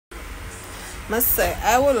Must say,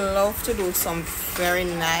 I would love to do some very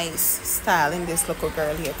nice style in this little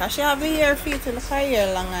girl here. Because she have the hair fit. Look her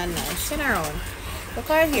hair long and nice. Turn around. Look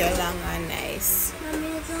her hair long and nice.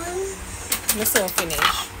 I'm so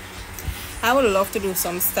finished. I would love to do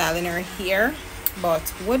some style in her hair.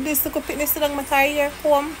 But with this little fitness to make her hair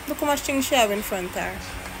comb, look how much things she have in front of her.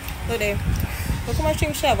 Look there. Look how much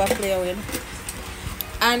things she have to play with.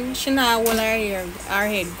 And she now hold her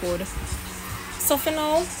head good. So for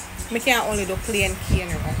now, I can't only do plain cane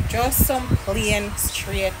row. Just some plain,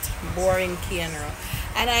 straight, boring cane row.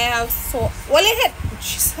 And I have so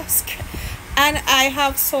Jesus Christ. And I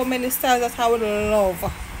have so many styles that I would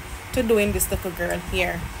love to do in this little girl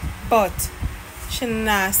here. But she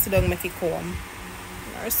nasty don't make it comb.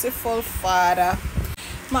 Merciful Father.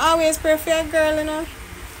 I always pray for a girl, you know.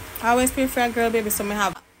 I always pray for a girl, baby, so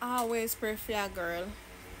I always pray for a girl.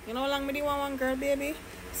 You know how long I want one girl, baby?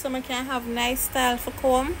 So I can have nice style for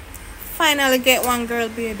comb. Finally get one girl,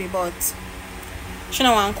 baby, but she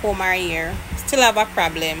don't want to comb her hair. Still have a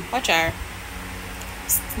problem. Watch her.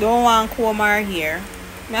 Don't want to comb her hair.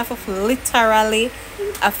 I have to literally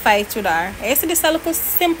fight with her. You see this little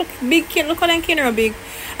simple big cane. Look how them cane are big.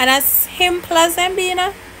 And as simple as them be, you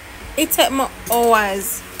know, it took me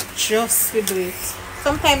hours just to do it.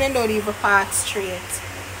 Sometimes they don't even pass straight.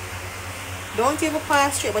 Don't even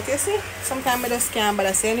pass straight. But you see, sometimes I just can't. But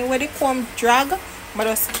I say anyway they come drag, but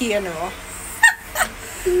just cane now.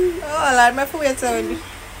 Oh Lord, I have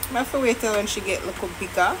to wait till when she get a little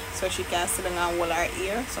bigger so she can sit down and hold her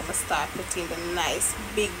ear. So I start putting the nice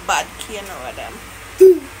big bad cane over them.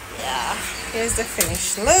 Yeah, here's the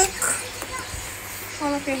finished look.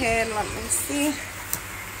 Hold up your head, let me see.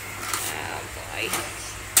 Oh boy.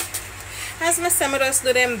 As I say, I just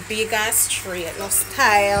do them big and straight, no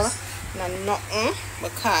style, no nothing,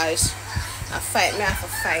 because I have to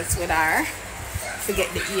fight with her to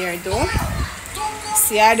get the ear done.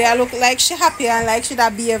 See her there look like she happy and like she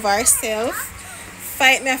that behave herself.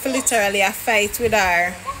 Fight me, I have literally a fight with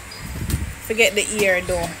her to get the ear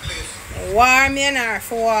done. War me and her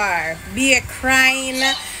for war. Be a crying.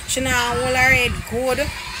 She now hold her head good.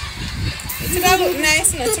 It's gonna look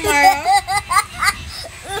nice now tomorrow.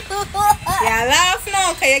 Yeah, laugh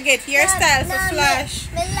now because you get hairstyle for flash.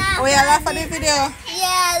 Oh, you laugh at the video?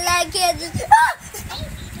 Yeah, like it.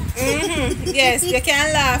 Yes, you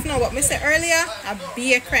can laugh now. What I said earlier, I'll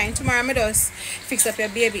be a crying. Tomorrow I just fix up your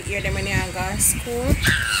baby ear them when you go to school.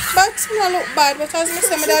 But it don't look bad because I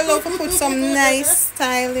said I love to put some nice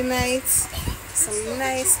style in it. Some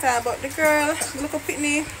nice style. But the girl, look up at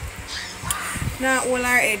me. Not all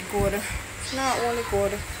her head good. Not only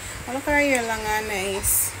good. I look at her hair long and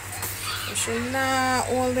nice. She not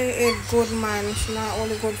only head good, man. She not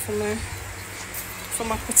only good for me.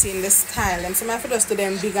 I put in the style them. So I have to just do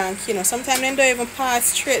them big and you know. Sometimes they don't even pass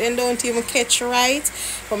straight, they don't even catch right.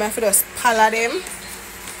 But I have to just pala them.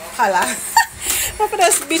 Pala. I have to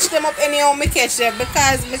just bitch them up anyhow I catch them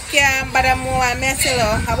because I can't bother more and I tell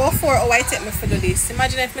her about 4 hours it take me to do this.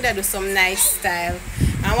 Imagine if I do some nice style.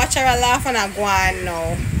 And watch her laugh and I go on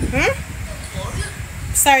now.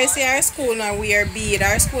 Sorry, see our school now wear bead.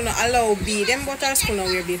 Our school not allow bead. Them but our school not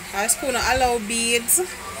wear bead. Our school not allow beads.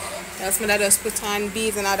 That's me that just put on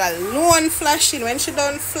beads and all that alone flashing. When she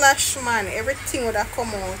done flash, man, everything would have come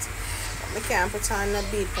out. But I can't put on a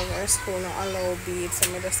bead because our school not allow beads.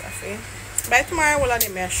 So I just have to. By tomorrow, all of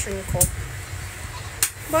them may shrink up.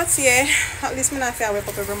 But yeah, at least I not have to wake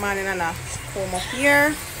up every morning and comb up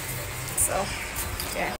here. So